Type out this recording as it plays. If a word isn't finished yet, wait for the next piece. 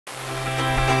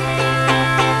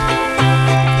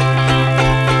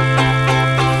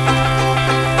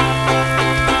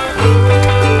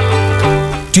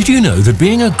you know that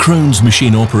being a Krones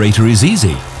machine operator is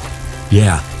easy?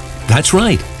 Yeah, that's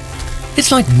right.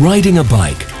 It's like riding a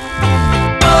bike.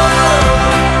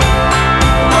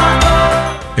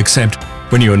 Except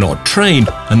when you're not trained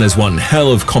and there's one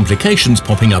hell of complications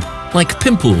popping up, like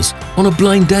pimples on a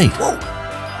blind date.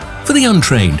 For the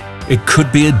untrained, it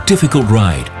could be a difficult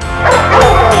ride.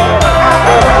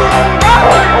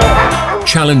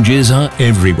 Challenges are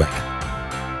everywhere.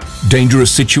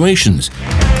 Dangerous situations.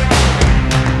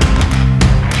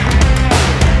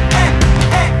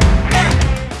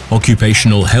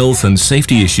 Occupational health and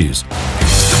safety issues.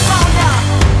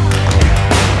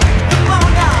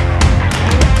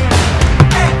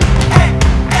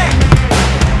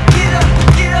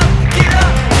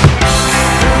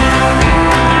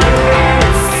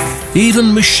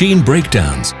 Even machine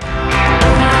breakdowns.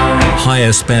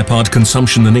 Higher spare part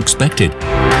consumption than expected.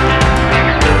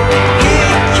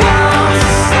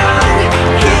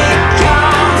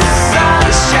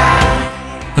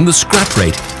 And the scrap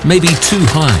rate may be too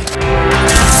high.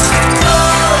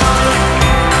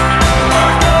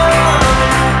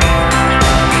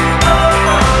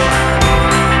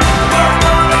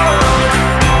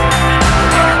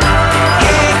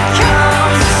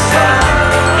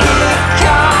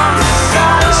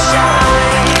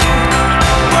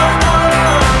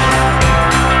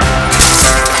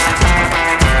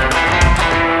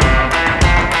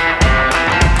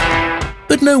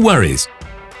 But no worries.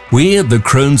 We at the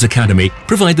Krones Academy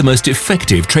provide the most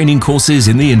effective training courses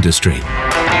in the industry.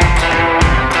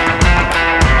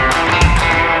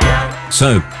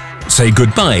 So, say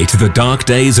goodbye to the dark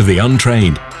days of the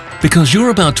untrained, because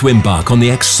you're about to embark on the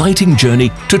exciting journey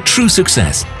to true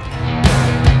success.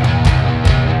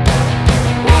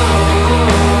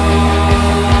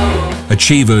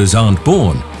 Achievers aren't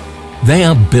born, they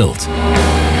are built.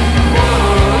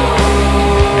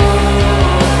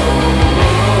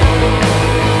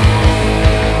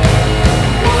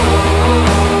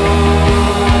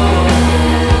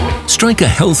 Strike a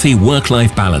healthy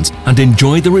work-life balance and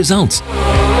enjoy the results.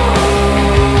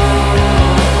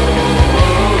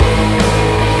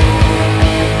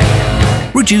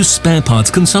 Reduce spare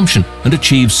parts consumption and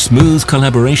achieve smooth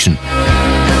collaboration.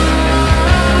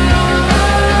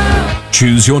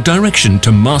 Choose your direction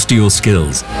to master your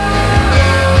skills.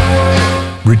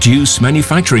 Reduce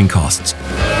manufacturing costs.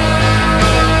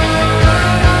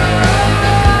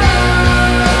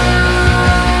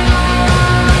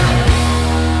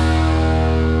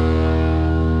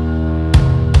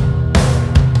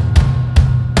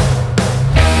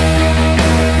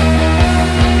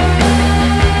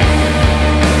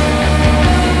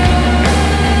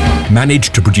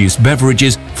 Manage to produce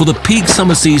beverages for the peak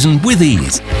summer season with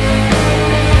ease.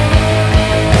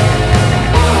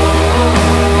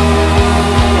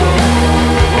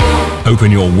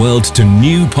 Open your world to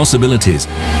new possibilities.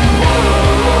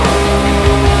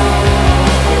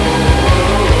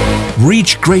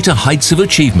 Reach greater heights of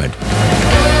achievement.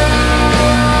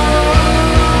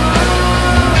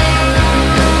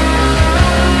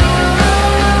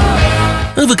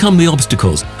 Overcome the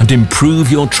obstacles and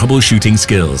improve your troubleshooting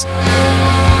skills.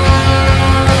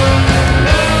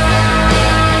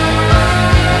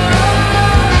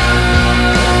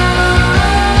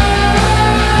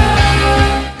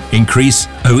 Increase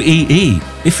OEE,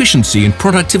 efficiency and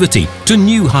productivity, to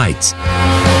new heights.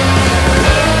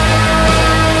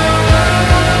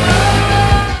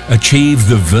 Achieve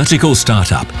the vertical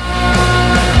startup.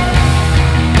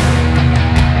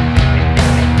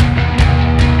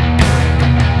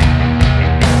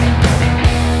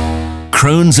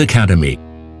 Krones Academy,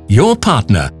 your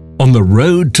partner on the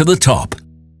road to the top.